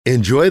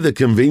Enjoy the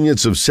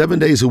convenience of 7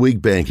 days a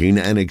week banking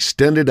and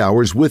extended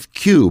hours with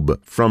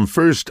Cube from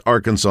First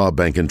Arkansas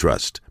Bank and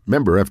Trust.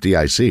 Member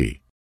FDIC.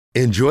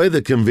 Enjoy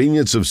the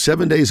convenience of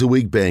 7 days a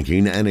week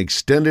banking and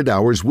extended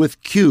hours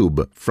with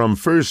Cube from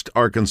First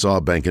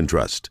Arkansas Bank and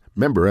Trust.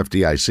 Member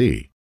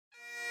FDIC.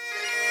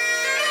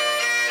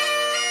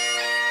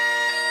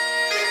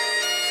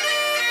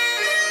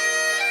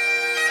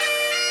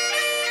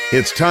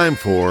 It's time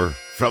for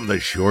From the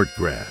Short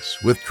Grass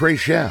with Trey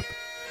Schaap,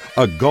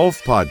 a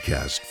golf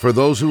podcast for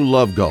those who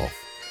love golf,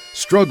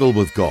 struggle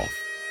with golf,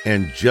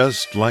 and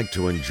just like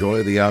to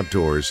enjoy the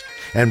outdoors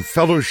and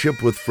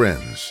fellowship with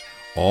friends,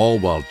 all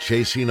while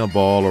chasing a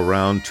ball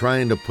around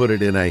trying to put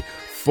it in a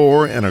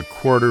 4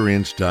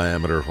 1/4-inch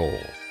diameter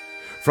hole.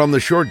 From the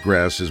Short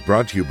Grass is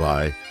brought to you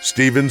by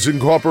Stephens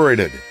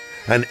Incorporated,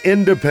 an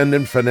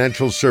independent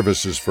financial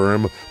services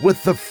firm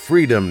with the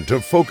freedom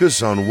to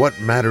focus on what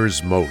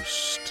matters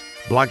most.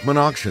 Blackman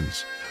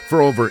Auctions.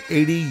 For over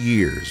 80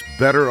 years,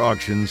 better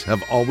auctions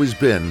have always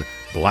been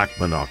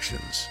Blackman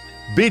Auctions.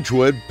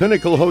 Beechwood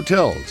Pinnacle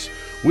Hotels.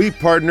 We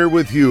partner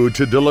with you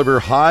to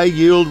deliver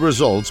high-yield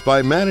results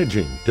by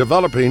managing,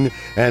 developing,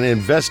 and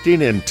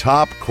investing in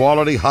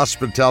top-quality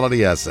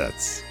hospitality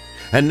assets.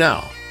 And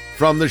now,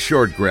 from the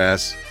Short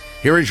Grass,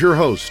 here is your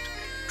host,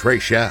 Trey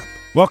Schaap.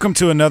 Welcome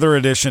to another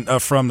edition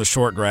of From the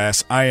Short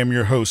Grass. I am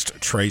your host,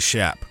 Trey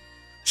Schaap.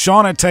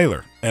 Shauna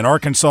Taylor in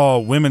Arkansas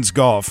women's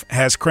golf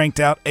has cranked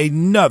out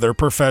another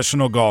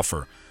professional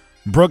golfer.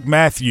 Brooke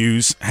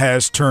Matthews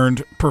has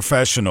turned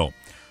professional.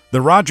 The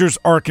Rogers,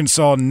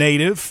 Arkansas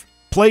native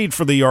played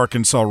for the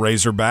Arkansas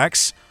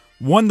Razorbacks,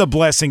 won the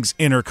Blessings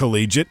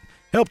Intercollegiate,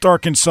 helped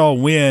Arkansas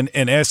win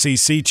an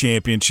SEC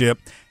championship,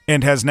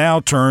 and has now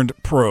turned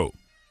pro.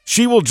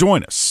 She will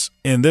join us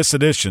in this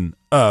edition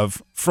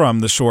of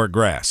From the Short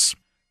Grass.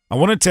 I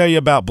want to tell you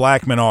about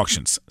Blackman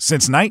Auctions.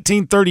 Since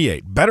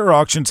 1938, better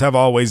auctions have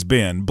always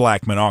been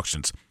Blackman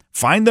Auctions.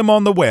 Find them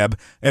on the web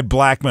at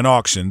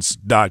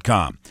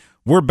blackmanauctions.com.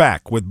 We're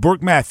back with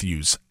Brooke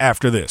Matthews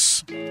after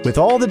this. With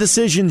all the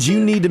decisions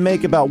you need to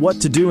make about what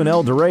to do in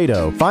El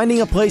Dorado, finding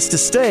a place to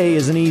stay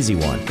is an easy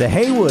one. The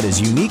Haywood is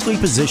uniquely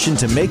positioned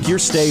to make your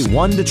stay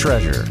one to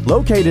treasure.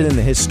 Located in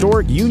the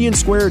historic Union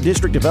Square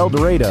district of El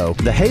Dorado,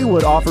 the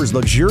Haywood offers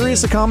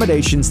luxurious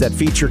accommodations that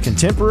feature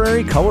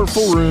contemporary,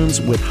 colorful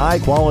rooms with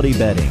high-quality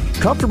bedding,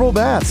 comfortable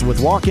baths with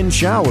walk-in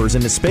showers,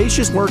 and a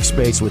spacious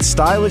workspace with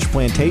stylish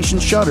plantation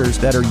shutters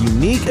that are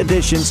unique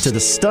additions to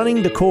the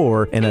stunning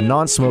decor in a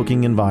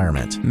non-smoking environment.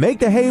 Make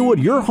the Haywood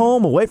your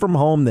home away from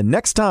home the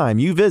next time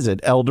you visit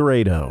El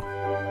Dorado.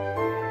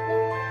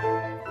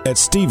 At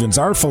Stephens,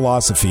 our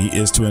philosophy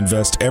is to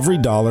invest every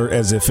dollar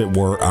as if it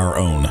were our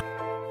own,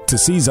 to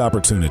seize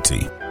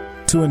opportunity,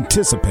 to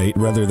anticipate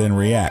rather than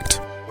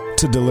react,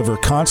 to deliver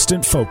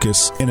constant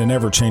focus in an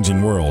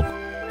ever-changing world,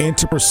 and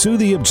to pursue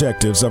the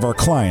objectives of our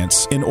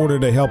clients in order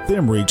to help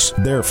them reach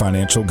their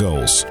financial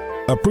goals.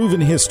 A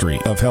proven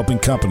history of helping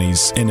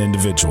companies and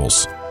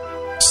individuals.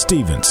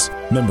 Stephens,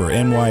 member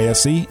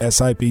NYSE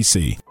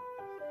SIPC.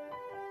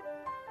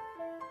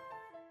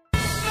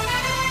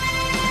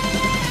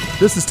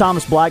 This is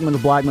Thomas Blackman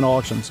of Blackman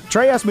Auctions.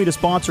 Trey asked me to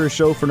sponsor a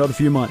show for another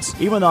few months.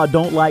 Even though I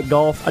don't like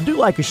golf, I do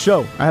like his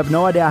show. I have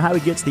no idea how he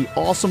gets the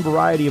awesome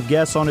variety of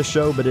guests on his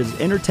show, but it is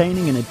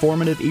entertaining and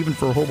informative even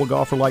for a horrible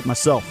golfer like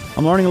myself.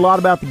 I'm learning a lot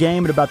about the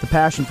game and about the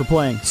passion for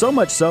playing. So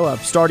much so,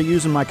 I've started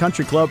using my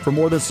country club for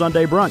more than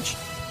Sunday brunch.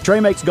 Trey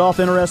makes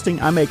golf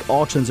interesting. I make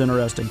auctions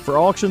interesting. For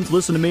auctions,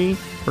 listen to me.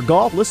 For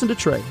golf, listen to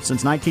Trey.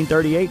 Since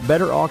 1938,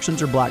 better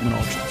auctions are Blackman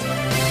Auctions.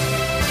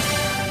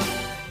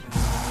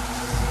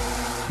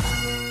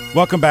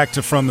 Welcome back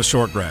to From the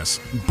Short Grass.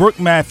 Brooke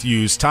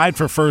Matthews tied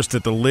for first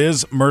at the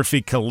Liz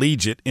Murphy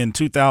Collegiate in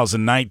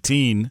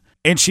 2019,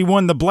 and she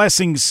won the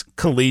Blessings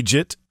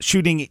Collegiate,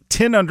 shooting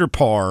 10 under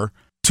par,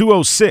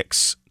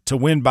 206, to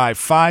win by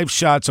 5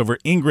 shots over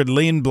Ingrid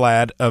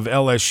Lindblad of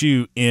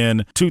LSU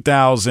in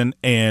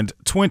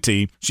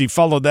 2020. She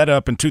followed that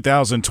up in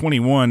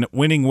 2021,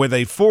 winning with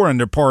a 4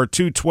 under par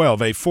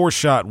 212, a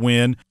 4-shot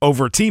win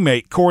over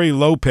teammate Corey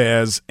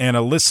Lopez and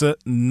Alyssa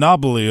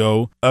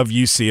Noblio of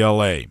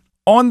UCLA.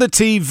 On the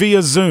tee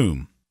via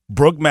Zoom,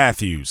 Brooke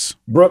Matthews.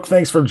 Brooke,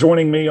 thanks for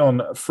joining me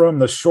on From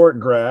the Short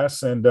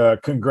Grass, and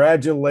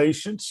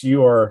congratulations.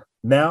 You are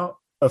now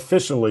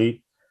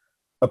officially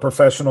a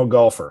professional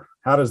golfer.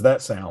 How does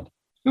that sound?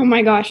 Oh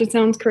my gosh, it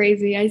sounds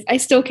crazy. I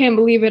still can't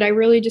believe it. I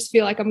really just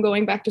feel like I'm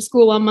going back to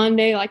school on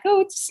Monday, like, oh,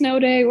 it's a snow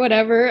day,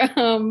 whatever.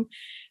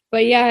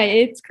 But yeah,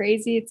 it's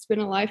crazy. It's been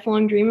a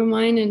lifelong dream of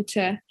mine, and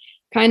to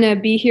kind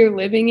of be here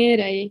living it,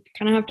 I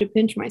kind of have to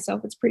pinch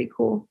myself. It's pretty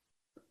cool.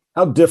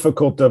 How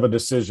difficult of a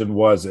decision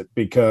was it?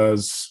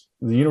 Because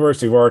the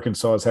University of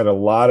Arkansas has had a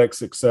lot of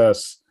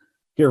success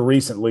here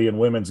recently in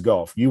women's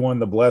golf. You won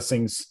the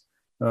Blessings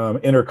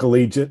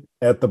Intercollegiate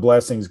at the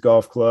Blessings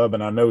Golf Club,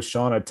 and I know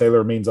Shauna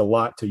Taylor means a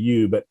lot to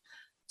you, but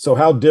so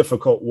how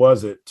difficult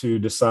was it to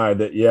decide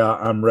that, yeah,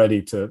 I'm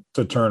ready to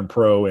turn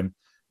pro and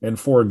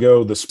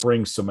forego the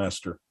spring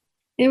semester?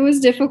 It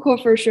was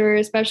difficult for sure,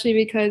 especially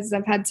because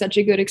I've had such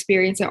a good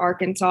experience at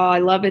Arkansas. I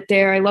love it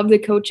there. I love the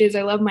coaches.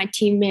 I love my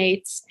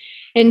teammates.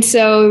 And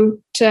so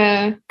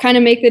to kind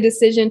of make the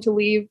decision to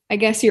leave, I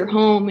guess, your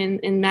home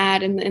in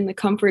the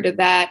comfort of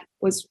that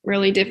was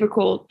really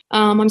difficult.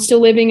 I'm still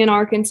living in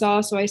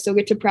Arkansas, so I still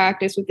get to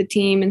practice with the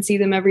team and see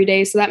them every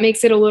day. So that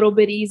makes it a little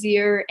bit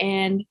easier.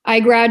 And I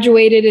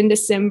graduated in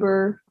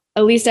December.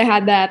 At least I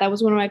had that. That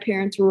was one of my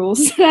parents'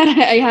 rules that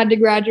I had to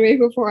graduate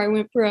before I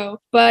went pro.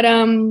 But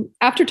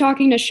after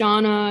talking to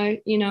Shauna,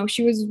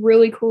 she was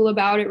really cool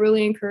about it,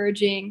 really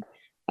encouraging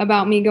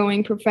about me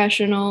going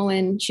professional,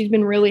 and she's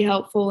been really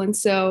helpful. And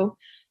so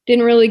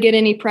didn't really get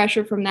any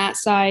pressure from that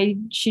side.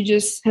 She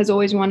just has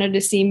always wanted to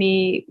see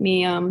me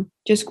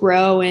just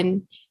grow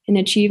and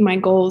achieve my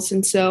goals.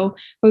 And so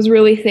I was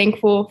really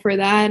thankful for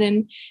that.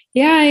 And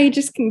yeah, I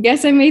just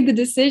guess I made the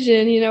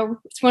decision.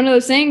 It's one of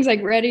those things,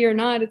 like, ready or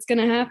not, it's going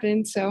to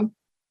happen. So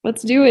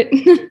let's do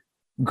it.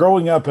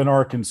 Growing up in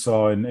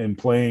Arkansas and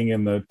playing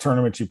in the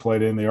tournaments you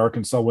played in, the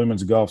Arkansas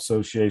Women's Golf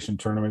Association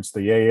tournaments,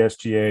 the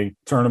ASGA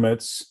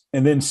tournaments,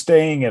 and then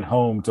staying at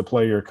home to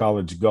play your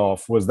college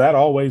golf, was that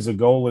always a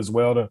goal as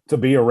well, to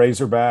be a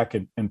Razorback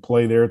and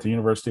play there at the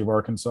University of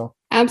Arkansas?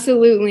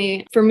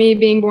 Absolutely. For me,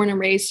 being born and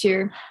raised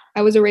here,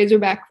 I was a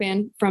Razorback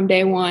fan from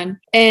day one.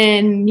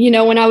 And,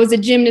 when I was a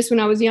gymnast when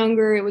I was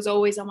younger, it was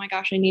always, oh my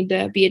gosh, I need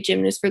to be a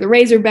gymnast for the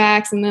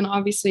Razorbacks. And then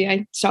obviously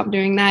I stopped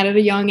doing that at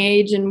a young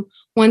age. And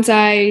once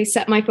I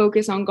set my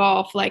focus on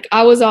golf, like,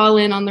 I was all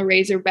in on the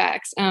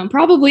Razorbacks,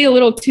 probably a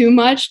little too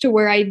much to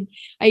where I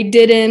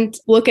didn't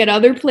look at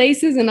other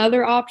places and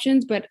other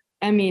options. But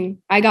I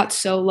mean, I got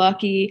so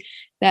lucky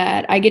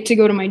that I get to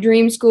go to my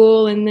dream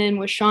school. And then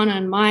with Shauna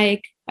and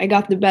Mike, I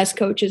got the best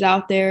coaches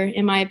out there,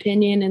 in my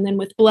opinion. And then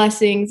with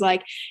Blessings,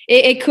 like,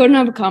 it couldn't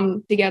have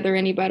come together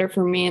any better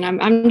for me. And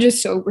I'm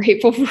just so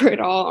grateful for it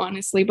all,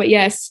 honestly. But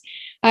yes,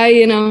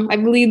 I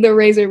bleed the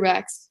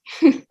Razorbacks.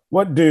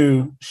 What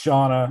do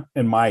Shauna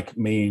and Mike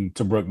mean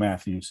to Brooke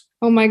Matthews?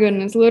 Oh my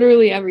goodness,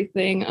 literally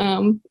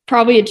everything.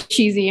 Probably a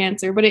cheesy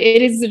answer, but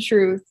it is the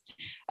truth.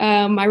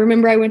 I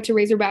remember I went to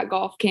Razorback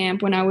golf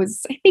camp when I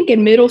was, I think,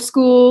 in middle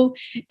school,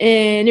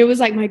 and it was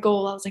like my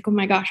goal. I was like, oh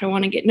my gosh, I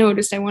want to get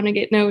noticed. I want to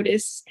get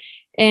noticed.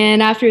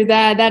 And after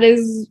that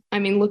is,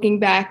 looking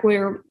back,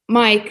 where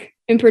Mike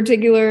in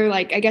particular,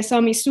 like, I guess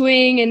saw me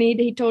swing, and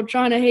he told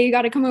Shauna, hey, you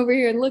got to come over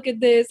here and look at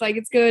this. Like,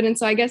 it's good. And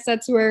so I guess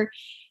that's where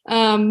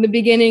the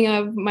beginning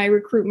of my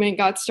recruitment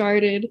got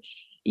started.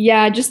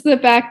 Yeah, just the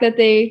fact that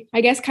they,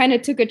 I guess, kind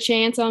of took a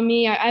chance on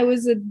me. I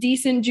was a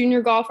decent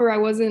junior golfer. I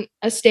wasn't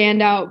a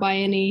standout by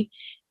any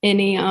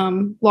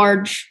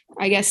large,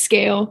 I guess,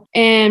 scale.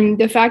 And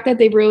the fact that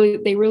they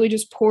really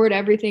just poured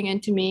everything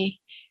into me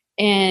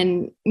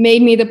and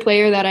made me the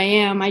player that I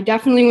am. I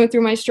definitely went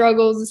through my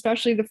struggles,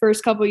 especially the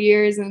first couple of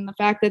years, and the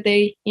fact that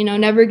they,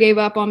 never gave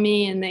up on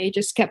me, and they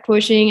just kept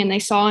pushing, and they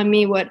saw in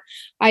me what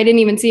I didn't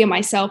even see in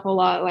myself a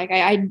lot. Like,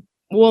 I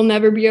will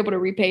never be able to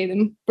repay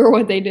them for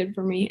what they did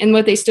for me and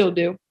what they still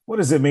do. What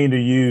does it mean to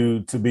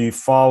you to be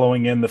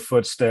following in the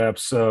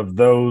footsteps of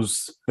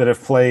those that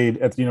have played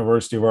at the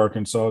University of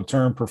Arkansas,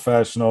 turned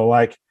professional,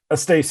 like a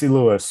Stacey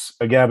Lewis,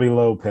 a Gabby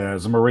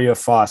Lopez, a Maria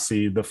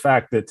Fossey? The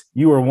fact that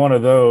you are one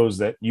of those,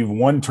 that you've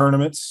won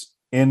tournaments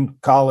in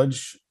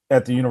college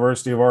at the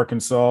University of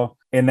Arkansas,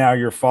 and now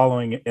you're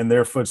following in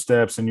their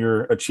footsteps and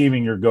you're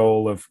achieving your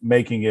goal of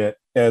making it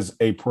as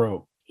a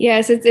pro.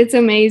 Yes, it's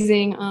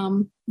amazing.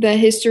 The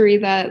history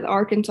that the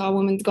Arkansas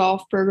women's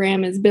golf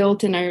program is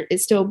built and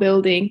is still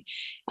building.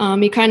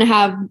 You kind of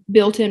have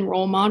built-in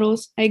role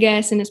models, I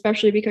guess, and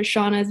especially because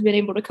Shauna has been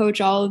able to coach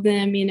all of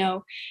them.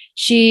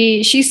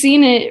 She's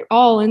seen it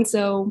all, and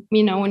so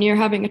when you're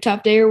having a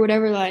tough day or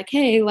whatever, like,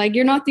 hey, like,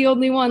 you're not the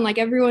only one. Like,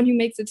 everyone who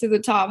makes it to the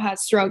top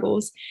has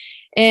struggles,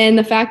 and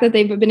the fact that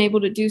they've been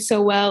able to do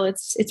so well,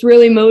 it's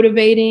really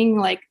motivating.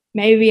 Like,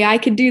 maybe I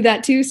could do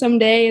that too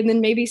someday, and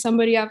then maybe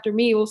somebody after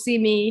me will see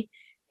me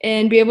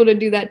and be able to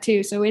do that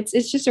too. So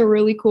it's just a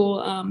really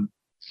cool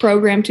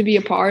program to be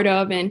a part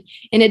of, and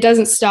it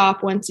doesn't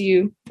stop once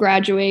you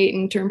graduate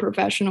and turn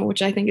professional,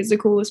 which I think is the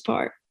coolest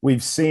part.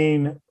 We've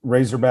seen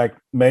Razorback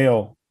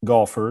male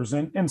golfers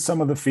and some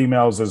of the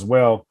females as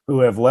well who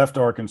have left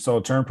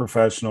Arkansas, turned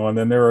professional, and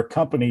then there are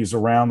companies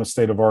around the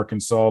state of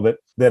Arkansas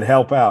that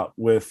help out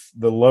with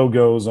the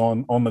logos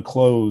on the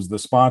clothes, the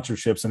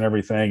sponsorships and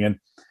everything. And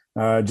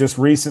just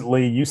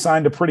recently, you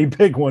signed a pretty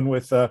big one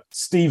with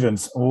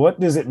Stevens. What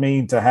does it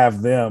mean to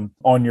have them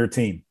on your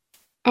team?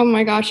 Oh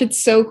my gosh,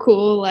 it's so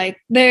cool. Like,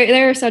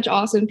 they're such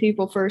awesome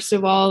people, first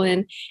of all.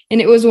 And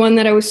it was one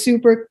that I was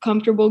super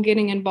comfortable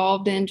getting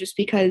involved in, just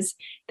because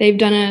they've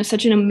done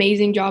such an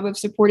amazing job of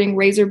supporting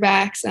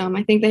Razorbacks.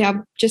 I think they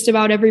have just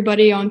about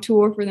everybody on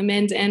tour for the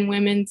men's and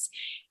women's.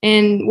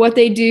 And what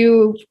they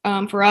do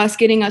for us,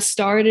 getting us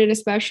started,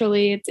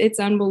 especially, it's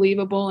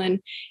unbelievable. And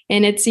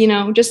it's,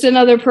 just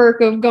another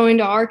perk of going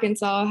to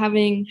Arkansas,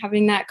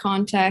 having that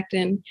contact.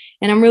 And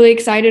I'm really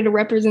excited to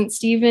represent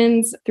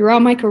Stevens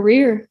throughout my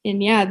career.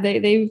 And yeah,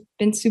 they've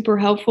been super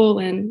helpful,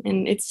 and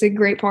it's a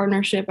great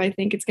partnership. I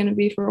think it's going to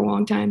be for a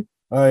long time.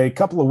 A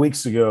couple of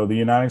weeks ago, the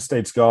United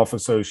States Golf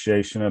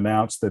Association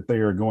announced that they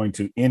are going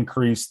to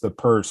increase the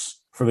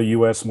purse for the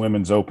U.S.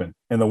 Women's Open,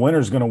 and the winner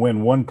is going to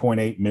win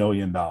 $1.8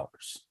 million.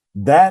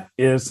 That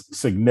is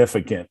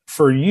significant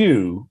for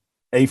you,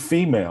 a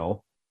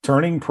female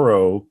turning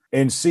pro,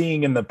 and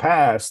seeing in the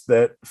past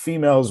that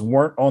females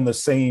weren't on the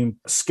same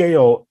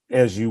scale,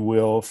 as you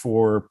will,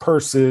 for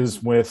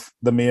purses with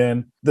the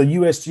men. The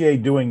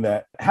USGA doing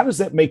that, how does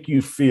that make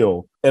you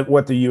feel at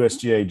what the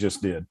USGA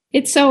just did?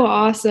 It's so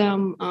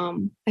awesome.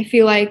 I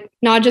feel like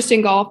not just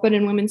in golf, but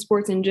in women's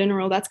sports in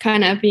general, that's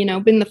kind of,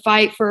 been the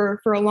fight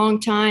for a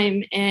long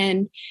time.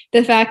 And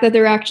the fact that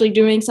they're actually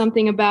doing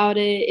something about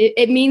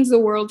it means the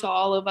world to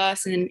all of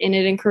us, and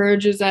it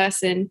encourages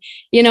us, and,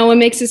 it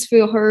makes us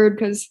feel heard,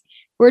 because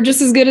we're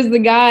just as good as the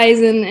guys.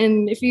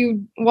 And if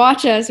you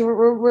watch us,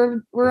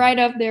 we're right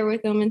up there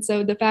with them. And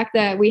so the fact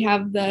that we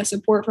have the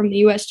support from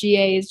the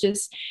USGA is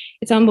just,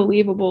 it's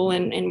unbelievable.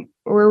 And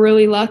we're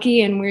really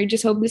lucky. And we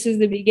just hope this is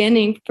the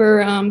beginning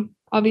for,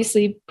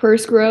 obviously,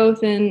 purse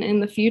growth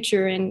in the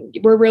future. And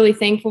we're really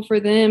thankful for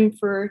them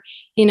for,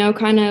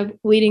 kind of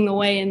leading the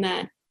way in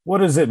that. What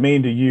does it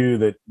mean to you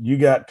that you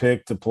got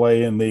picked to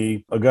play in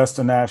the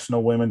Augusta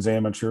National Women's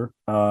Amateur?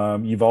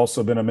 You've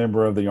also been a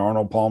member of the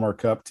Arnold Palmer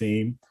Cup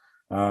team.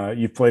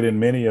 You've played in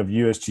many of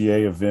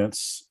USGA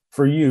events.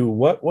 For you,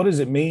 what does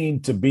it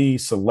mean to be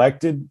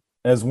selected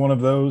as one of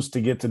those, to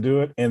get to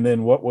do it? And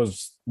then what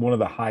was one of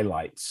the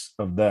highlights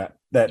of that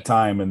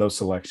time and those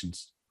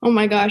selections? Oh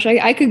my gosh,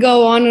 I could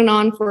go on and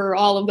on for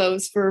all of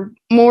those for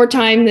more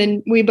time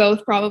than we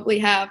both probably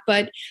have.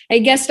 But I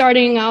guess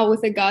starting out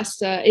with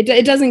Augusta,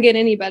 it doesn't get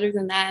any better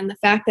than that. And the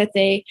fact that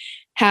they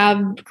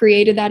have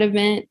created that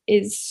event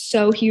is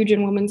so huge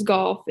in women's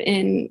golf.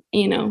 And,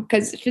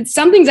 because if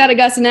something's at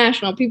Augusta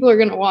National, people are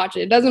going to watch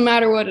it. It doesn't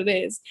matter what it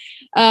is.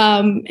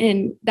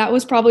 And that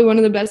was probably one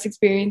of the best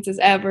experiences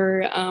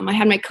ever. I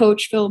had my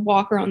coach, Philip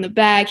Walker, on the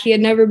back. He had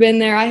never been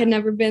there. I had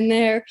never been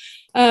there.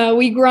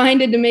 We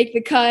grinded to make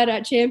the cut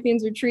at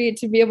Champions Retreat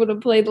to be able to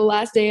play the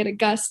last day at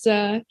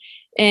Augusta.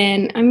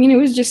 And it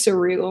was just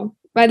surreal.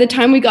 By the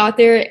time we got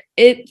there,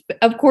 it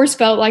of course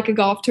felt like a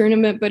golf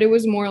tournament, but it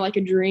was more like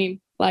a dream.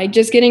 Like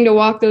just getting to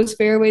walk those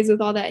fairways with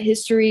all that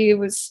history, it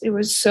was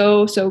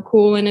so, so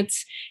cool. And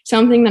it's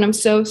something that I'm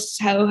so,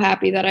 so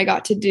happy that I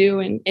got to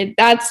do. And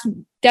that's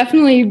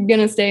definitely going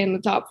to stay in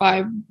the top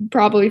 5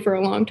 probably for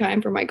a long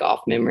time for my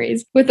golf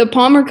memories. With the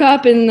Palmer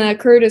Cup and the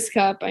Curtis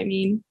Cup,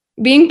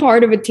 being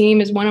part of a team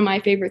is one of my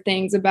favorite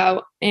things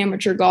about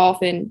amateur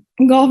golf and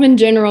golf in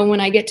general when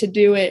I get to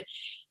do it.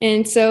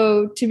 And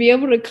so to be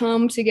able to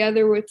come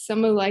together with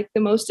some of like the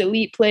most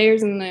elite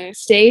players in the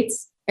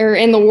States, or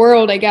in the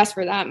world, I guess,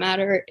 for that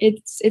matter,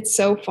 it's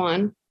so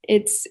fun.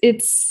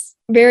 It's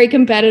very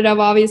competitive,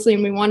 obviously,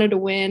 and we wanted to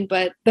win,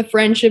 but the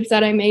friendships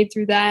that I made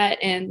through that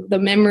and the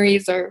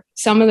memories are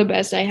some of the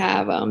best I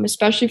have,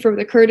 especially for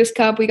the Curtis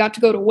Cup. We got to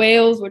go to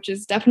Wales, which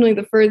is definitely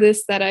the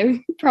furthest that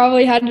I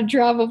probably had to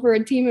travel for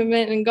a team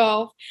event in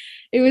golf.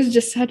 It was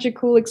just such a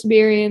cool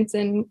experience,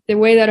 and the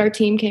way that our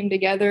team came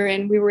together,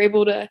 and we were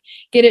able to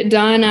get it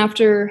done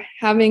after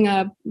having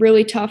a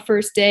really tough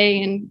first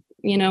day and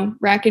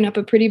racking up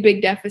a pretty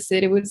big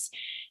deficit. It was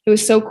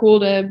so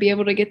cool to be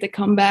able to get the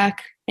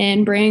comeback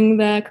and bring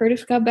the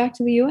Curtis Cup back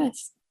to the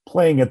U.S.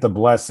 Playing at the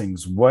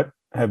Blessings, what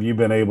have you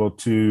been able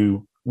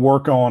to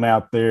work on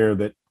out there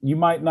that you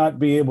might not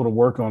be able to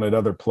work on at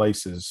other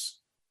places?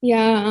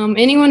 Yeah,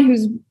 anyone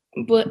who's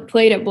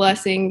played at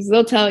Blessings,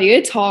 they'll tell you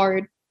it's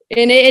hard.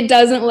 And it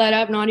doesn't let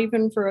up, not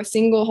even for a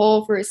single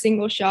hole, for a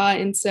single shot.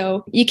 And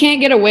so you can't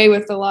get away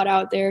with a lot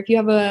out there. If you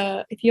have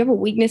a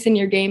weakness in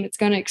your game, it's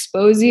going to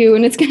expose you,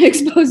 and it's going to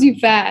expose you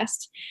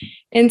fast.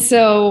 And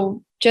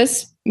so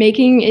just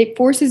it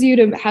forces you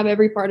to have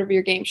every part of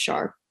your game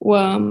sharp.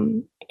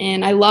 And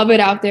I love it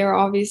out there.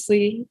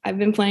 Obviously, I've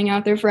been playing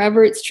out there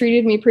forever. It's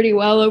treated me pretty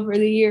well over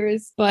the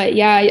years. But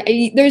yeah,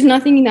 there's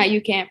nothing that you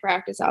can't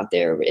practice out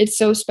there. It's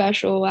so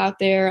special out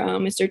there.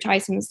 Mr.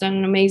 Tyson has done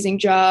an amazing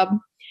job.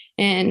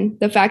 And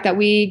the fact that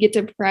we get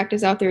to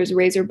practice out there as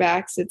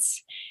Razorbacks,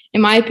 it's,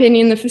 in my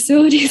opinion, the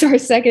facilities are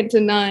second to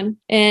none.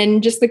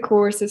 And just the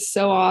course is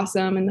so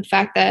awesome. And the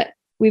fact that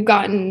we've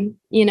gotten,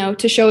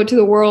 to show it to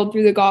the world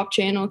through the Golf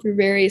Channel, through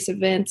various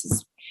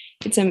events,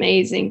 it's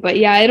amazing. But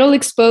yeah, it'll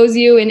expose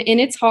you, and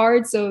it's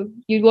hard. So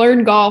you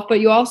learn golf,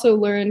 but you also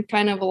learn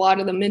kind of a lot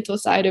of the mental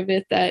side of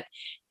it, that,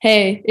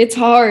 hey, it's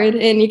hard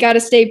and you got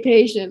to stay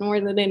patient more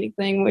than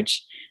anything,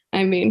 which,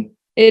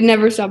 it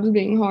never stops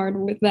being hard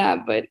with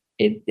that, but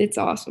it's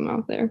awesome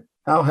out there.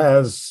 How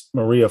has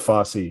Maria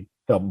Fassi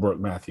helped Brooke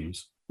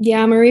Matthews?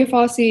 Yeah, Maria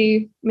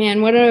Fassi,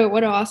 man, what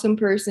an awesome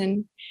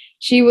person.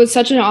 She was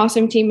such an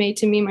awesome teammate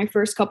to me my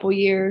first couple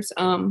years.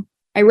 I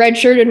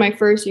redshirted my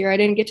first year. I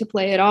didn't get to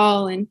play at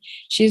all, and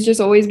she's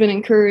just always been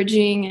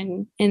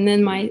encouraging. And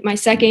then my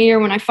second year,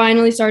 when I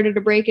finally started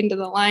to break into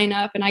the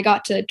lineup and I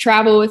got to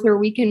travel with her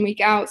week in, week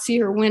out, see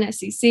her win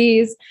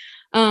SECs,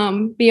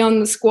 be on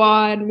the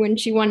squad when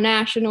she won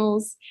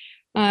nationals.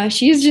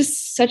 She is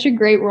just such a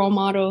great role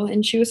model,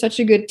 and she was such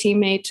a good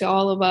teammate to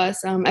all of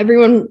us.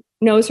 Everyone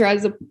knows her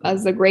as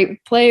the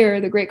great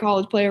player, the great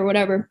college player,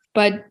 whatever.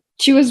 But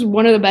she was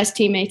one of the best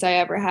teammates I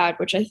ever had,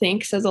 which I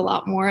think says a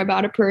lot more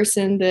about a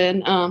person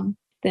than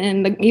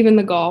even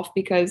the golf,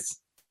 because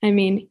I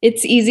mean,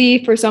 it's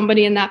easy for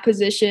somebody in that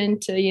position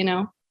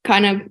to,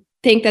 kind of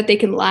think that they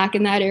can lack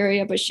in that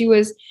area, but she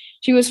was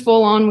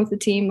full on with the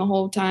team the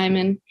whole time.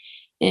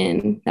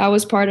 And that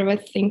was part of, I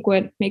think,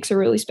 what makes her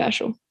really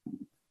special.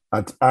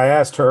 I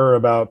asked her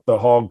about the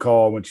hog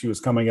call when she was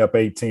coming up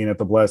 18 at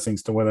the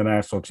Blessings to win the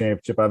national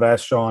championship. I've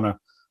asked Shauna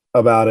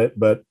about it,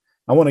 but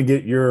I want to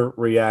get your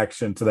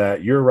reaction to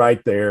that. You're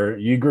right there.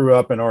 You grew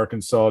up in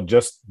Arkansas,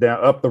 just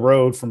down up the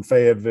road from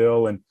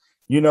Fayetteville, and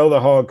you know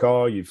the hog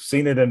call. You've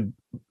seen it in,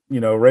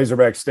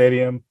 Razorback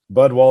Stadium,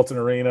 Bud Walton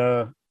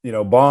Arena,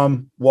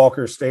 Baum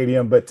Walker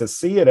Stadium, but to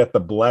see it at the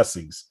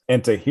Blessings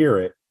and to hear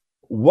it,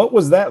 what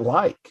was that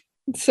like?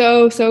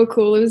 So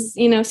cool. It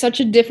was,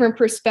 such a different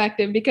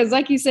perspective, because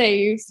like you say,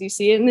 you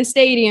see it in the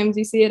stadiums,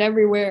 you see it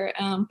everywhere.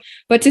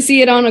 But to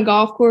see it on a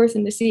golf course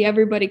and to see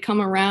everybody come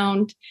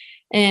around,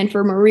 and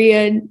for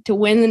Maria to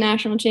win the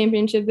national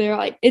championship there,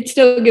 like, it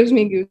still gives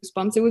me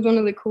goosebumps. It was one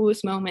of the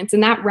coolest moments.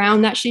 And that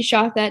round that she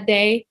shot that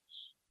day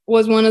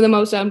was one of the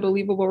most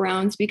unbelievable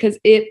rounds, because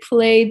it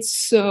played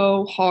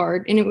so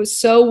hard and it was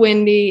so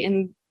windy.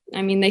 And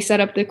I mean, they set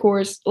up the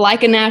course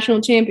like a national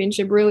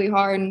championship really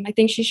hard. And I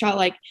think she shot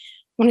I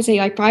want to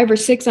say 5 or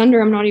 6 under,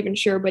 I'm not even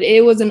sure, but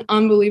it was an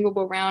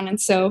unbelievable round. And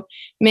so,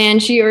 man,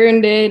 she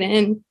earned it.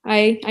 And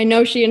I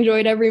know she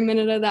enjoyed every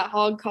minute of that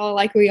hog call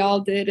like we all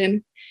did.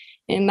 And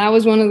that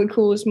was one of the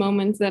coolest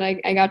moments that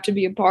I got to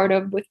be a part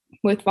of with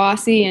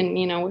Vossi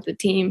and, with the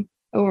team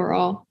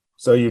overall.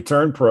 So you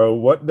turned pro.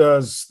 What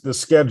does the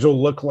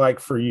schedule look like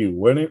for you?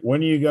 When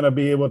are you going to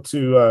be able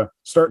to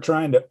start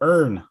trying to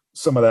earn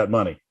some of that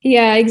money?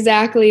 Yeah,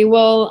 exactly.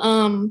 Well,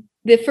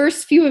 the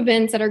first few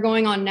events that are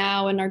going on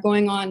now and are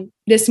going on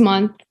this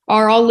month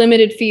are all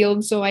limited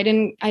fields. So I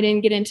didn't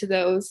get into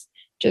those,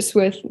 just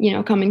with,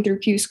 coming through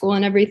Q school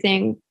and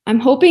everything. I'm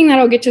hoping that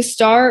I'll get to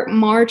start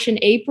March and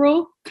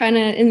April, kind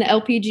of in the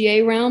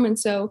LPGA realm. And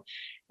so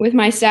with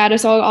my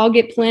status, I'll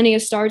get plenty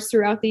of starts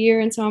throughout the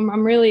year. And so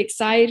I'm really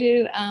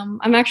excited.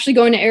 I'm actually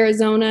going to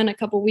Arizona in a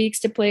couple weeks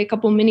to play a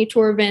couple mini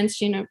tour events,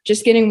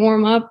 just getting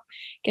warm up,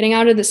 getting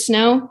out of the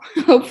snow,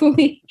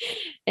 hopefully.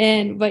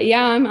 But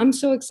yeah, I'm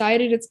so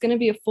excited. It's going to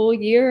be a full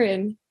year,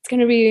 and it's going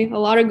to be a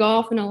lot of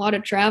golf and a lot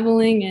of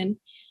traveling, and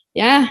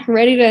yeah,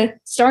 ready to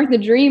start the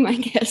dream, I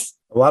guess.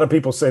 A lot of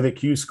people say that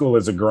Q school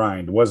is a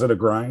grind. Was it a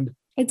grind?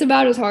 It's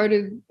about as hard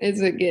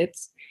as it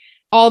gets.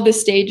 All the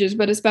stages,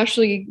 but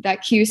especially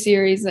that Q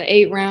series, the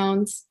 8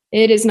 rounds,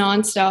 it is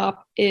nonstop.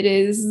 It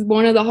is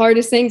one of the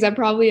hardest things I've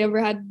probably ever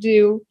had to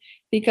do,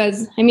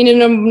 because I mean,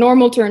 in a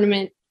normal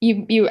tournament,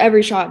 you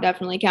every shot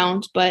definitely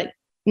counts, but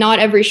not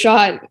every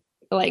shot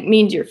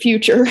means your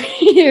future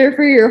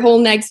for your whole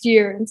next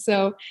year. And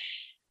so,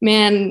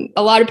 man,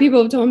 a lot of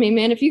people have told me,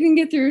 man, if you can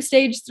get through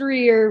stage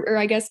 3 or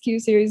I guess Q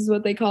series is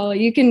what they call it,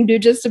 you can do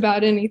just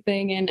about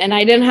anything. And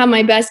I didn't have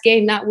my best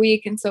game that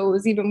week, and so it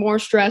was even more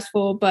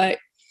stressful, but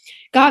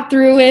got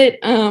through it.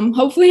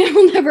 Hopefully I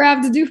will never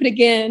have to do it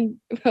again.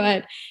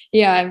 But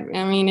yeah,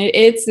 I mean,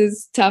 it's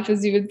as tough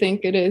as you would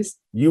think it is.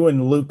 You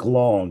and Luke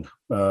Long,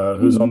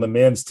 who's on the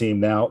men's team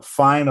now,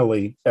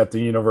 finally at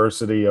the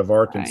University of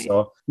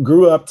Arkansas,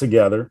 grew up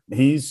together.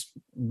 He's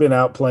been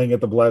out playing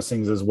at the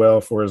Blessings as well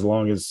for as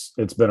long as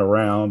it's been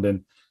around.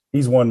 And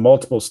he's won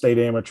multiple state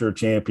amateur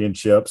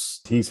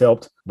championships. He's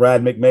helped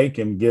Brad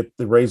McMakin get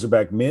the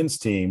Razorback men's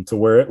team to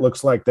where it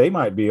looks like they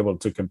might be able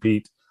to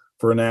compete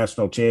for a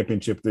national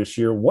championship this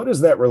year. What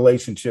is that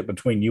relationship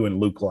between you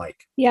and Luke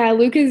like? Yeah,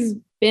 Luke has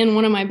been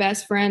one of my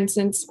best friends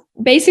since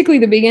basically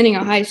the beginning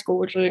of high school,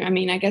 which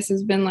I guess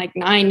has been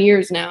 9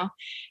 years now.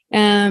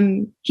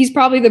 He's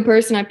probably the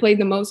person I played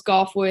the most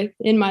golf with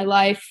in my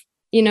life,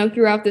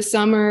 throughout the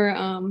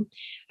summer.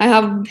 I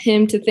have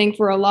him to thank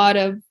for a lot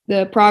of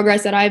the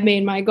progress that I've made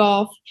in my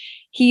golf.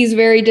 He's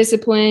very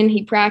disciplined.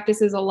 He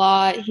practices a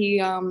lot.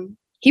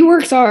 He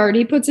works hard.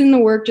 He puts in the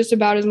work just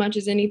about as much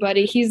as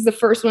anybody. He's the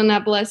first one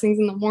at Blessings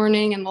in the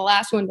morning and the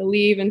last one to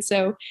leave. And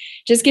so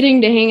just getting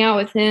to hang out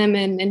with him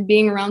and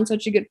being around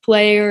such a good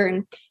player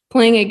and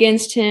playing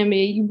against him,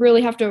 you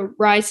really have to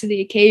rise to the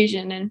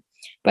occasion.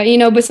 But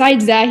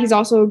besides that, he's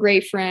also a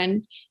great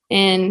friend.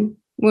 And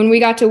when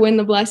we got to win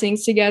the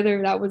Blessings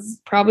together, that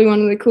was probably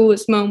one of the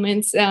coolest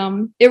moments.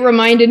 It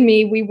reminded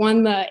me, we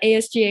won the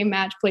ASGA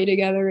match play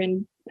together,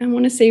 and I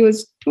want to say it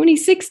was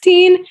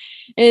 2016.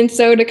 And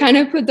so to kind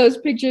of put those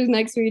pictures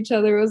next to each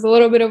other, it was a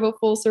little bit of a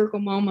full circle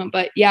moment.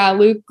 But yeah,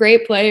 Luke,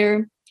 great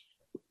player,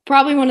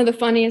 probably one of the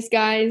funniest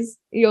guys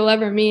you'll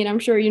ever meet. I'm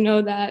sure you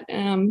know that.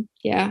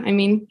 Yeah, I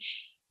mean,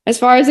 as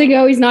far as they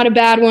go, he's not a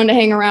bad one to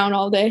hang around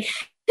all day.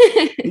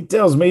 He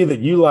tells me that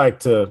you like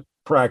to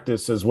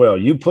practice as well.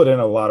 You put in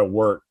a lot of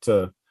work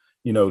to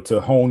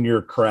hone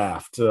your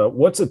craft.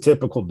 What's a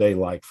typical day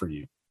like for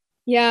you?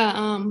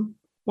 Yeah,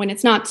 when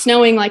it's not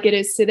snowing like it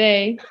is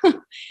today.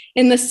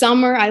 In the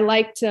summer, I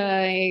like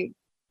to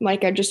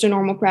like just a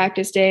normal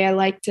practice day. I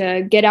like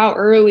to get out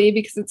early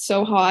because it's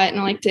so hot, and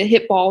I like to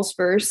hit balls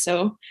first,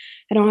 so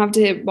I don't have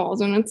to hit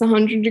balls when it's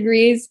 100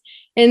 degrees.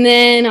 And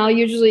then I'll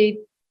usually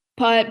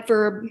putt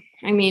for,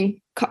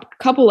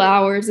 couple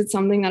hours. It's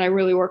something that I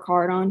really work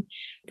hard on.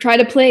 Try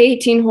to play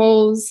 18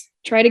 holes,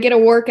 try to get a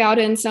workout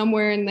in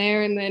somewhere in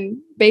there, and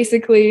then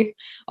basically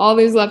all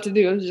there's left to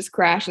do is just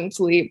crash and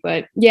sleep.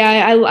 But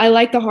yeah, I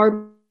like the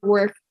hard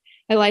work.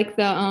 I like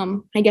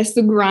the,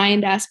 the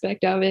grind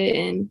aspect of it,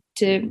 and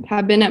to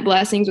have been at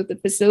Blessings with the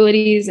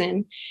facilities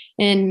and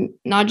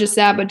not just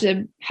that, but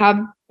to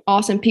have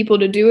awesome people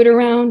to do it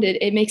around,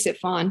 it makes it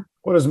fun.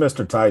 What does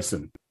Mr.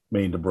 Tyson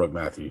mean to Brooke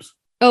Matthews?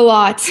 A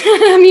lot.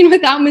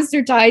 Without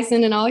Mr.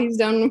 Tyson and all he's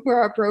done for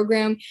our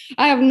program,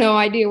 I have no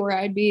idea where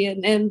I'd be.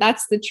 And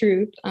that's the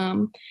truth.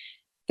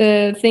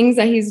 The things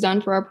that he's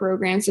done for our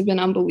programs have been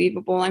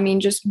unbelievable.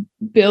 Just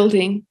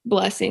building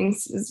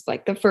Blessings is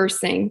like the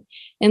first thing,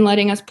 and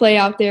letting us play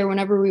out there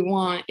whenever we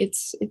want.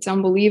 It's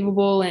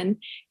unbelievable. And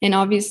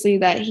obviously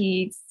that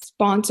he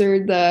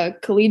sponsored the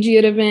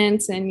collegiate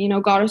events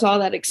and, got us all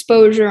that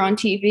exposure on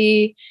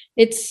TV.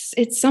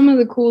 It's some of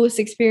the coolest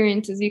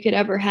experiences you could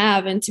ever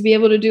have. And to be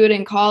able to do it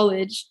in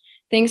college,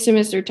 thanks to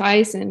Mr.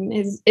 Tyson,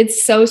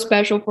 it's so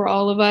special for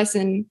all of us.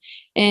 And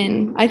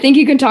I think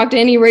you can talk to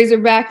any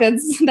Razorback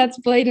that's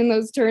played in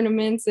those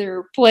tournaments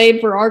or played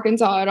for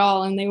Arkansas at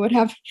all, and they would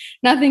have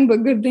nothing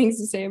but good things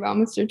to say about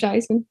Mr.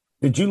 Tyson.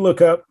 Did you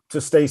look up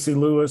to Stacy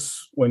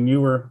Lewis when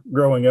you were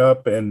growing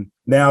up? And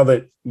now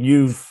that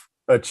you've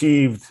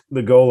achieved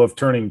the goal of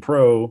turning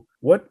pro,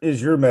 what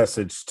is your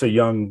message to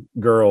young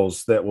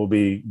girls that will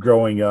be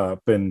growing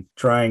up and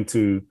trying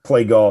to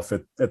play golf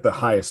at the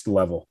highest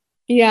level?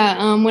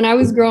 Yeah, when I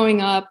was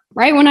growing up,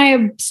 right when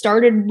I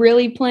started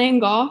really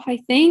playing golf, I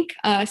think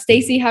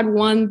Stacy had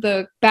won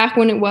back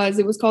when it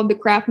was called the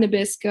Kraft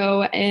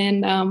Nabisco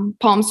in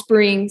Palm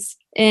Springs.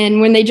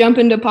 And when they jump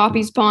into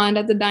Poppy's Pond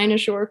at the Dinah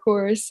Shore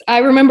course, I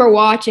remember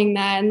watching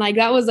that, and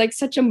that was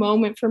such a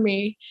moment for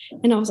me.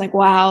 And I was like,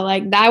 wow,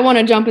 I want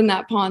to jump in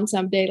that pond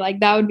someday.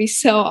 That would be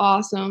so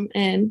awesome.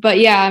 But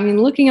yeah,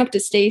 looking up to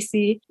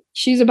Stacy,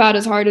 she's about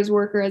as hard as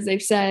worker as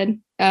they've said.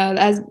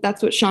 As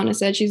that's what Shauna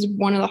said. She's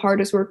one of the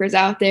hardest workers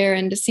out there,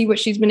 and to see what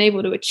she's been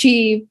able to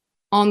achieve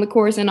on the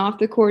course and off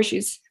the course,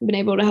 she's been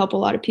able to help a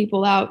lot of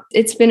people out.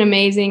 It's been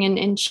amazing,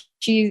 and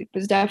she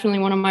was definitely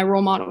one of my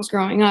role models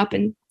growing up,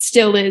 and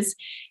still is.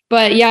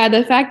 But yeah,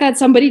 the fact that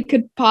somebody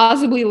could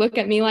possibly look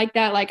at me like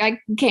that, I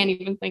can't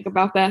even think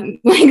about that.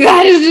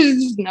 That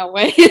is just no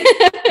way.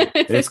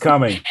 It's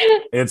coming.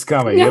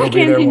 It'll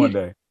be there one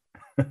day.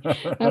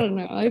 I don't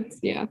know. I'm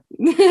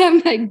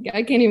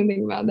I can't even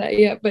think about that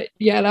yet. But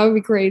yeah, that would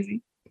be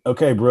crazy.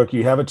 Okay, Brooke,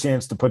 you have a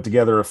chance to put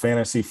together a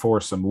fantasy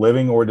foursome,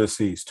 living or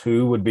deceased.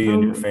 Who would be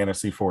in your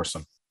fantasy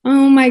foursome?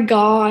 Oh my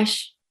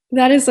gosh.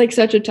 That is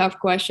such a tough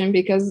question,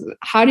 because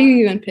how do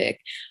you even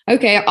pick?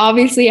 Okay,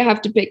 obviously I have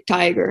to pick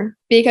Tiger,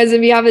 because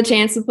if you have a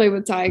chance to play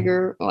with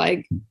Tiger,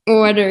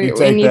 what are you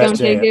don't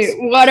take it?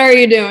 What are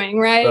you doing,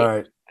 right?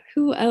 Right.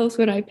 Who else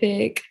would I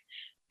pick?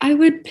 I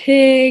would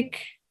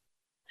pick.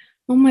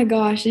 Oh my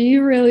gosh,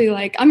 you really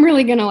I'm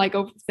really gonna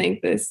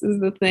overthink this is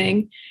the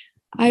thing.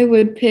 I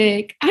would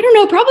pick, I don't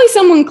know, probably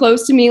someone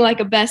close to me, like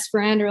a best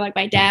friend or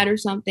my dad or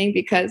something,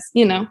 because,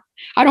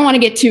 I don't want to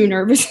get too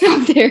nervous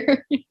out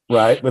there.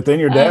 Right. But then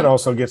your dad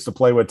also gets to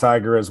play with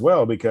Tiger as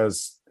well,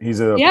 because he's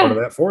a part of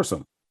that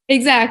foursome.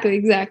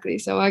 Exactly.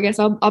 So I guess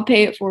I'll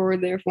pay it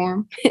forward there for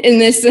him in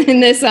this Two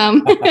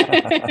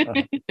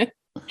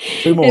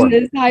more. In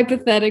this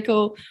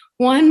hypothetical.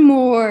 One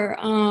more.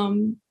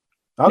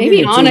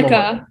 Maybe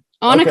Annika.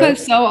 Annika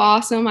is so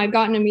awesome. I've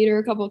gotten to meet her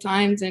a couple of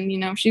times, and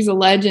she's a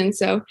legend.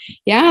 So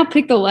yeah, I'll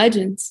pick the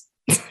legends.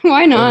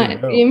 Why not?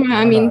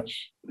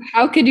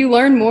 How could you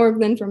learn more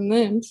than from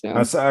them? So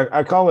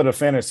I call it a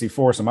fantasy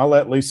foursome. I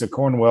let Lisa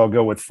Cornwell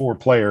go with 4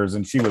 players,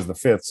 and she was the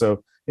 5th.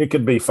 So it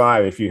could be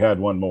 5 if you had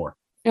one more.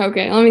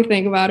 Okay, let me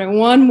think about it.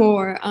 One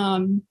more. I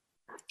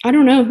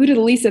don't know. Who did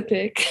Lisa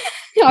pick?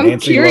 I'm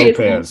Nancy curious.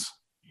 Lopez.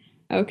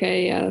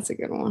 Okay, yeah, that's a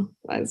good one.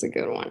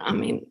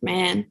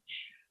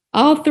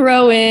 I'll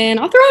throw in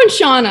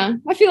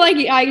Shauna. I feel like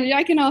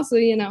I can also,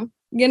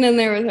 get in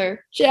there with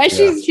her.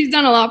 She's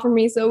done a lot for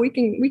me, so we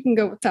can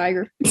go with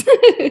Tiger.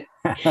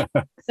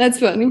 That's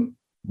funny.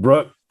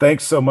 Brooke,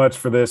 thanks so much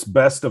for this.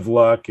 Best of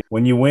luck.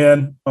 When you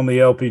win on the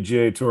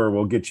LPGA Tour,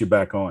 we'll get you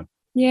back on.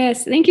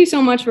 Yes, thank you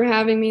so much for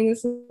having me.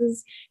 This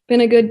has been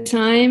a good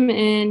time,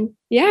 and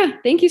yeah,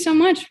 thank you so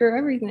much for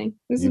everything.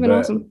 This has been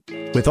awesome.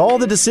 With all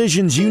the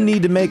decisions you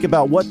need to make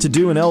about what to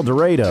do in El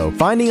Dorado,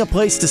 finding a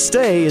place to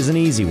stay is an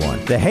easy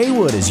one. The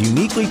Haywood is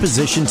uniquely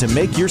positioned to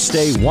make your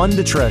stay one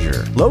to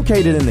treasure.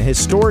 Located in the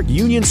historic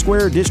Union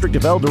Square district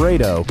of El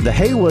Dorado, the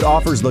Haywood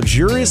offers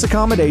luxurious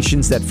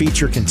accommodations that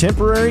feature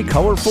contemporary,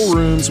 colorful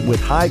rooms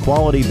with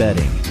high-quality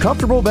bedding,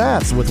 comfortable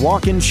baths with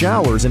walk-in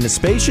showers, and a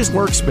spacious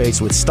workspace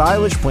with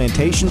stylish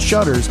plantation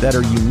shutters that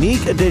are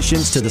unique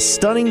additions to the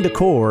stunning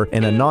decor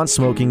in a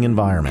non-smoking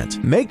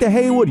environment. Make the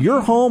Haywood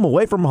your home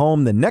away from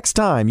home the next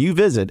time you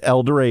visit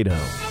El Dorado.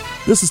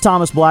 This is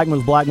Thomas Blackman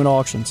with Blackman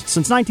Auctions.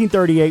 Since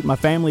 1938, my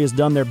family has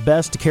done their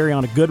best to carry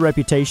on a good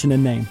reputation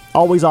and name.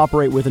 Always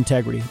operate with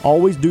integrity.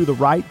 Always do the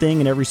right thing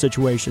in every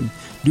situation.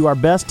 Do our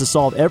best to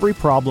solve every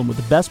problem with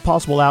the best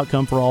possible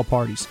outcome for all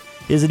parties.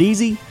 Is it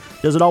easy?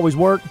 Does it always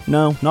work?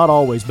 No, not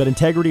always, but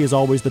integrity is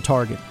always the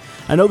target.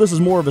 I know this is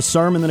more of a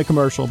sermon than a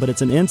commercial, but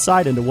it's an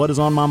insight into what is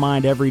on my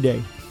mind every day.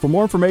 For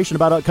more information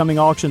about upcoming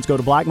auctions, go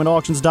to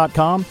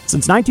blackmanauctions.com.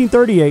 Since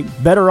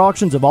 1938, better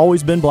auctions have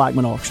always been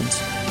Blackman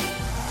Auctions.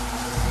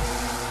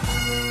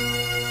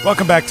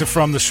 Welcome back to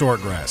From the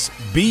Shortgrass.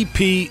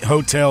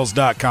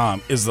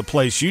 bphotels.com is the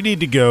place you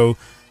need to go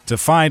to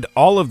find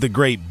all of the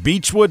great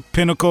Beechwood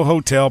Pinnacle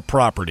Hotel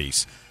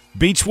properties.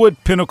 Beechwood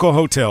Pinnacle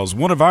Hotels,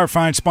 one of our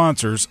fine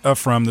sponsors of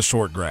From the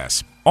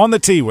Shortgrass. On the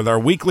tee with our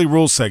weekly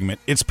rules segment,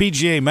 it's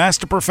PGA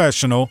Master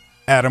Professional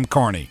Adam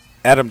Carney.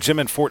 Adam, Jim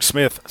in Fort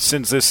Smith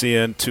sends this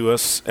in to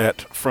us at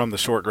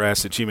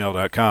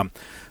fromtheshortgrass@gmail.com.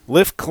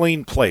 Lift,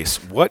 clean, place.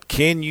 What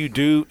can you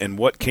do and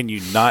what can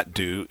you not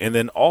do? And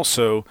then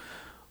also,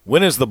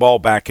 when is the ball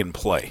back in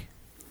play?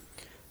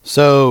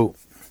 So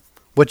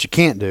what you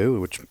can't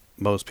do, which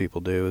most people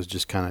do, is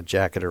just kind of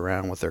jack it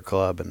around with their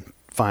club and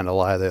find a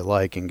lie they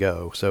like and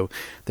go. So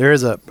there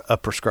is a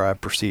prescribed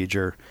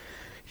procedure.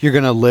 You're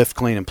going to lift,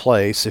 clean, and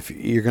place. If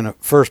you're going to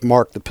first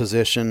mark the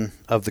position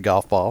of the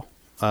golf ball,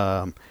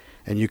 and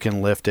you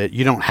can lift it.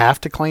 You don't have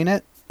to clean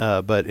it,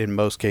 but in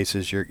most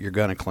cases you're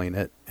going to clean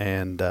it.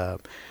 And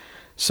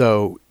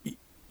so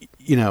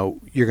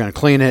you're going to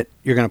clean it.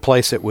 You're going to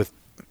place it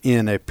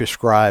in a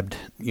prescribed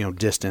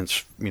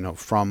distance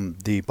from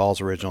the ball's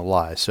original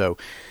lie. So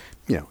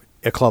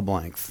a club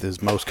length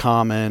is most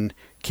common.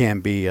 Can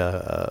be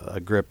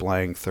a grip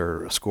length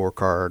or a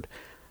scorecard.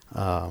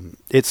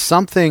 It's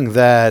something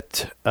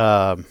that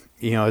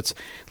it's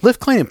lift,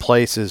 clean, and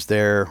place is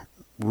there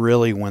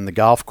really when the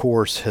golf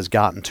course has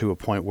gotten to a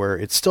point where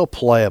it's still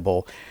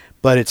playable,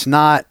 but it's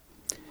not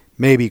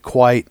maybe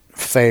quite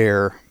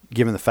fair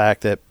given the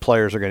fact that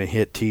players are going to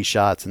hit tee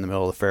shots in the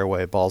middle of the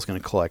fairway. Ball's going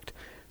to collect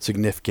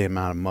significant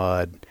amount of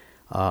mud.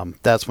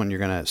 That's when you're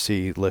going to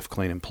see lift,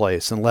 clean, and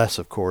place, unless,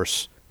 of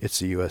course, it's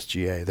the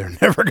USGA. They're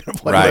never going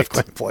to play lift,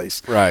 clean, and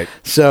place. Right.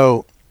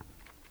 So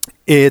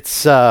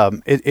it's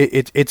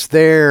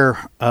there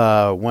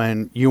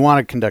when you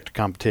want to conduct a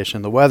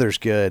competition. The weather's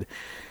good,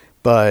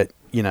 but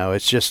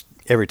it's just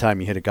every time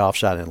you hit a golf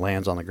shot and it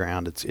lands on the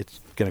ground, it's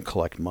going to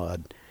collect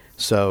mud.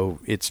 So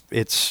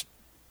it's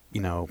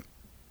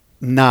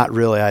not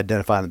really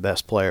identifying the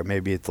best player.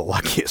 Maybe it's the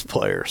luckiest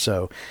player.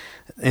 So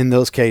in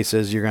those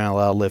cases, you're going to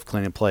allow lift,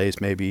 clean, and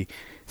place, maybe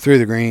through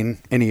the green,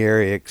 any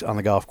area on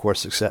the golf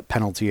course except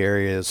penalty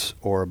areas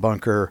or a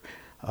bunker.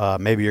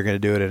 Maybe you're going to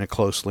do it in a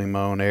closely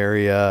mown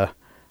area,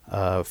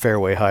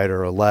 fairway height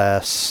or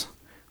less,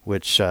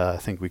 which I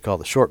think we call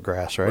the short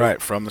grass, right?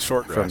 Right, from the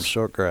short grass. From the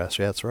short grass,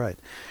 yeah, that's right.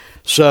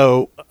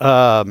 So,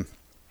 under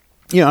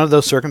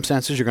those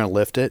circumstances, you're going to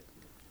lift it,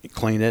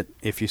 clean it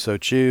if you so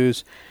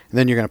choose, and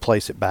then you're going to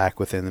place it back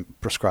within the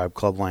prescribed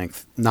club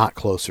length, not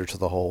closer to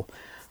the hole,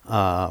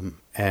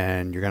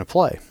 and you're going to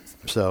play.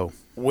 So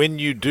when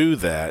you do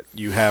that,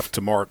 you have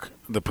to mark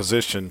the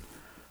position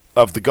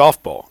of the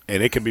golf ball,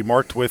 and it can be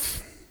marked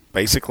with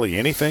basically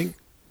anything.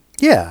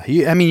 Yeah,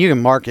 you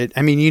can mark it.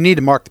 You need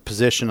to mark the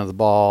position of the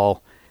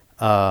ball,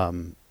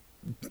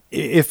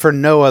 if for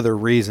no other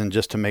reason,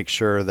 just to make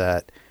sure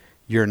that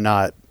you're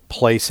not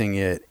placing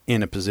it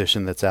in a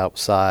position that's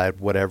outside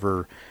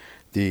whatever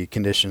the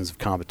conditions of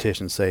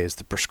competition say is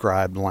the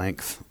prescribed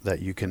length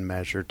that you can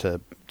measure to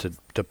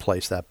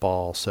place that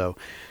ball. So,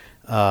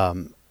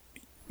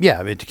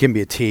 it can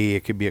be a tee,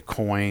 it could be a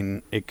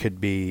coin, it could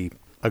be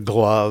a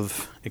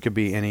glove, it could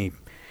be any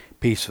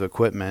piece of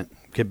equipment,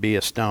 it could be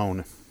a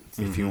stone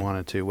if you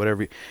wanted to,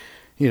 whatever,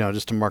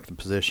 just to mark the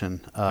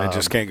position. It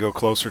just can't go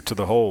closer to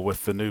the hole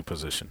with the new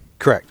position.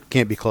 Correct.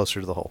 Can't be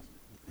closer to the hole.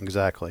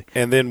 Exactly.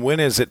 And then when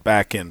is it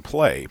back in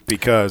play?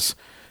 Because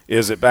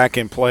is it back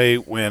in play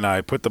when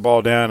I put the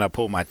ball down and I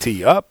pull my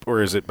tee up,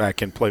 or is it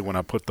back in play when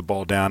I put the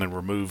ball down and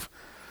remove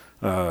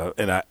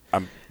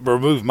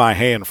remove my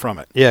hand from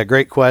it? Yeah,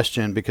 great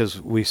question, because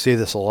we see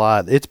this a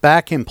lot. It's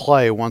back in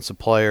play once a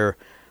player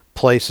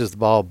places the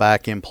ball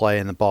back in play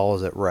and the ball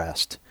is at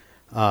rest.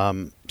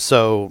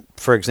 So,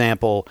 for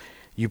example,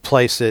 you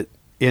place it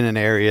in an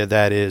area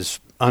that is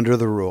under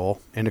the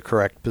rule in a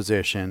correct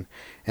position,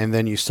 and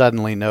then you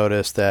suddenly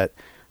notice that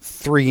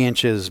 3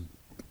 inches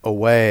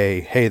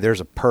away, hey, there's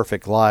a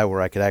perfect lie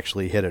where I could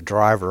actually hit a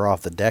driver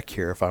off the deck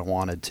here if I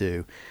wanted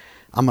to.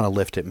 I'm going to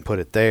lift it and put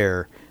it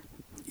there.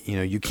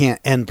 You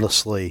can't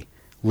endlessly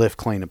lift,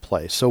 clean, and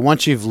place. So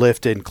once you've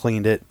lifted and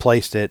cleaned it,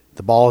 placed it,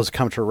 the ball has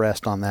come to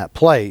rest on that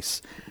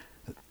place,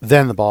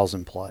 then the ball's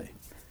in play.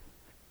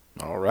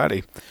 All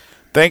righty.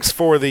 Thanks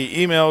for the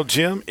email,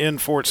 Jim in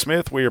Fort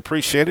Smith. We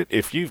appreciate it.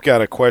 If you've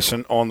got a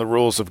question on the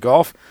rules of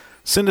golf,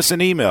 send us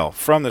an email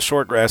from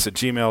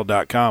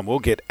theshortgrass@gmail.com. We'll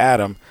get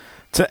Adam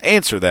to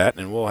answer that,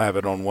 and we'll have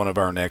it on one of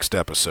our next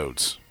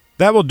episodes.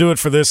 That will do it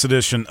for this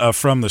edition of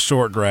From the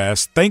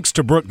Shortgrass. Thanks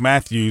to Brooke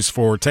Matthews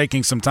for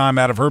taking some time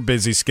out of her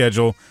busy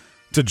schedule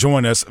to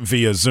join us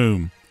via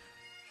Zoom.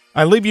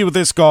 I leave you with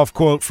this golf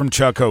quote from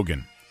Chuck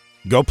Hogan.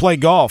 Go play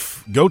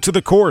golf, go to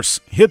the course,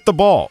 hit the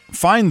ball,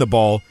 find the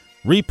ball,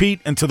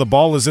 repeat until the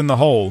ball is in the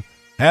hole,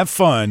 have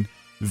fun,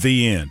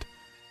 the end.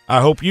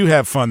 I hope you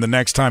have fun the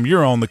next time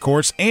you're on the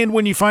course, and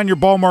when you find your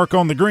ball mark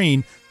on the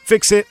green,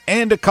 fix it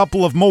and a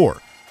couple of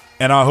more.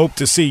 And I hope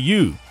to see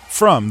you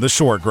from the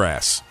short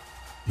grass.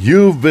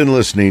 You've been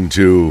listening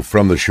to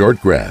From the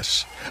Short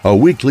Grass, a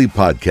weekly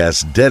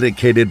podcast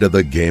dedicated to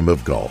the game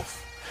of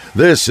golf.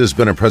 This has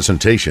been a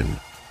presentation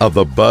of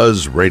the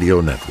Buzz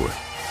Radio Network.